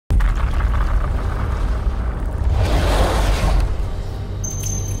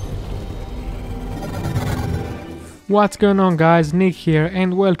What's going on guys, Nick here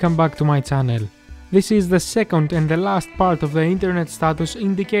and welcome back to my channel. This is the second and the last part of the Internet Status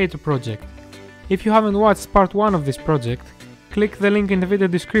Indicator project. If you haven't watched part 1 of this project, click the link in the video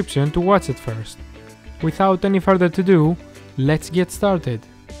description to watch it first. Without any further ado, let's get started.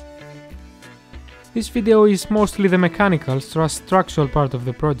 This video is mostly the mechanical/structural part of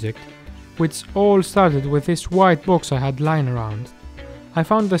the project, which all started with this white box I had lying around. I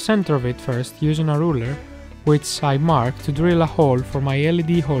found the center of it first using a ruler, which I marked to drill a hole for my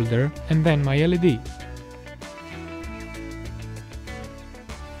LED holder and then my LED.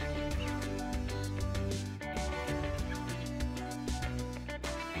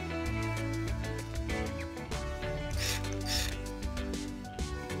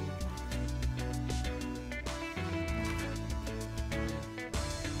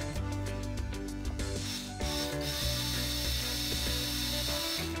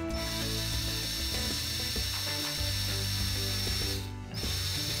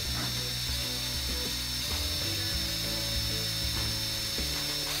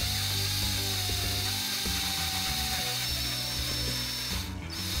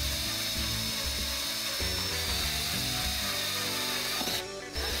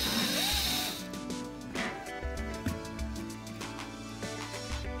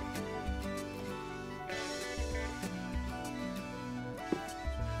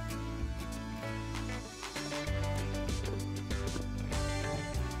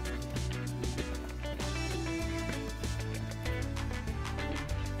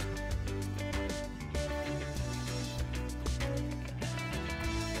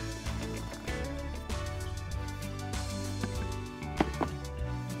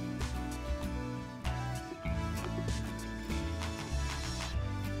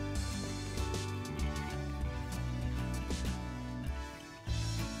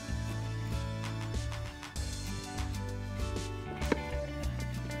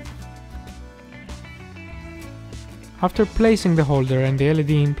 After placing the holder and the LED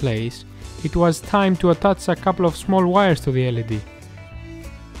in place, it was time to attach a couple of small wires to the LED.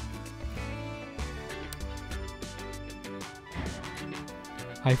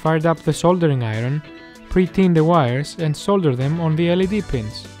 I fired up the soldering iron, pre-tinned the wires and soldered them on the LED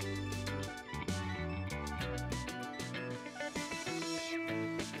pins.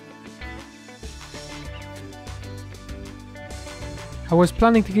 I was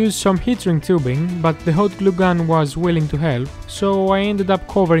planning to use some heat shrink tubing, but the hot glue gun was willing to help, so I ended up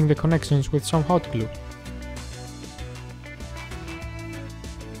covering the connections with some hot glue.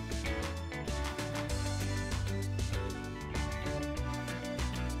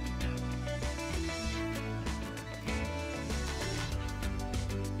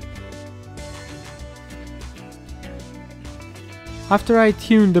 After I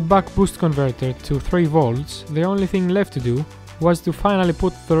tuned the buck boost converter to 3 volts, the only thing left to do was to finally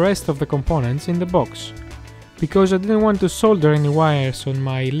put the rest of the components in the box. Because I didn't want to solder any wires on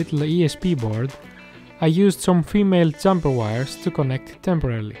my little ESP board, I used some female jumper wires to connect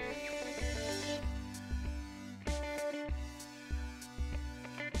temporarily.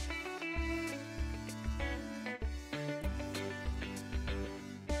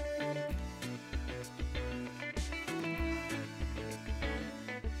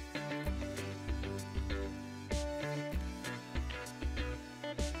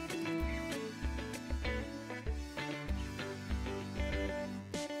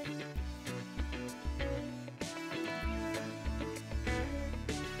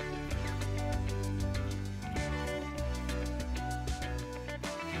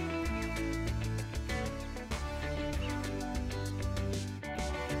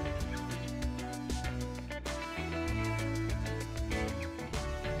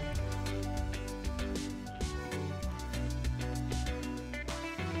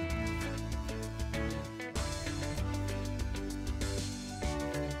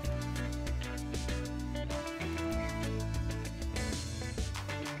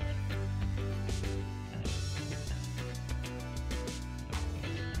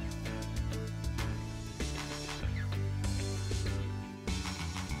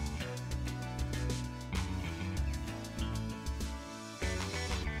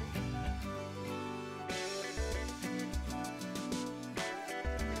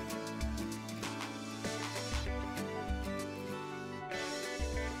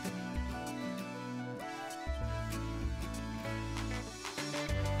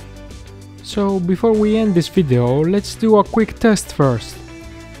 So before we end this video, let's do a quick test first.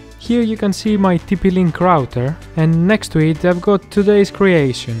 Here you can see my TP-Link router, and next to it I've got today's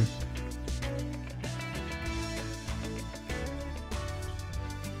creation.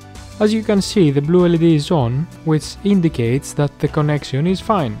 As you can see, the blue LED is on, which indicates that the connection is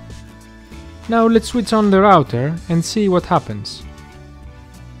fine. Now let's switch on the router and see what happens.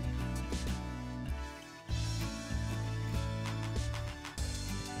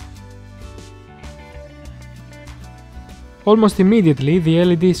 Almost immediately the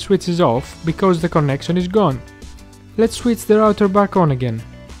LED switches off because the connection is gone. Let's switch the router back on again.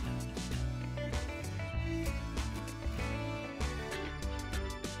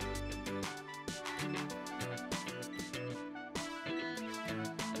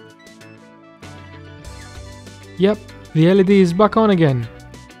 Yep, the LED is back on again.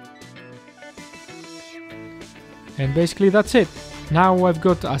 And basically that's it. Now I've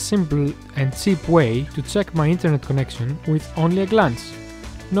got a simple and cheap way to check my internet connection with only a glance.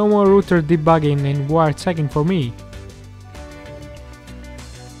 No more router debugging and wire checking for me.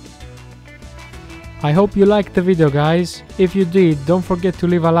 I hope you liked the video, guys. If you did, don't forget to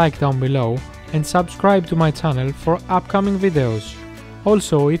leave a like down below and subscribe to my channel for upcoming videos.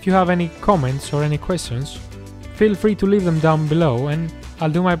 Also, if you have any comments or any questions, feel free to leave them down below and I'll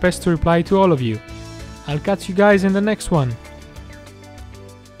do my best to reply to all of you. I'll catch you guys in the next one.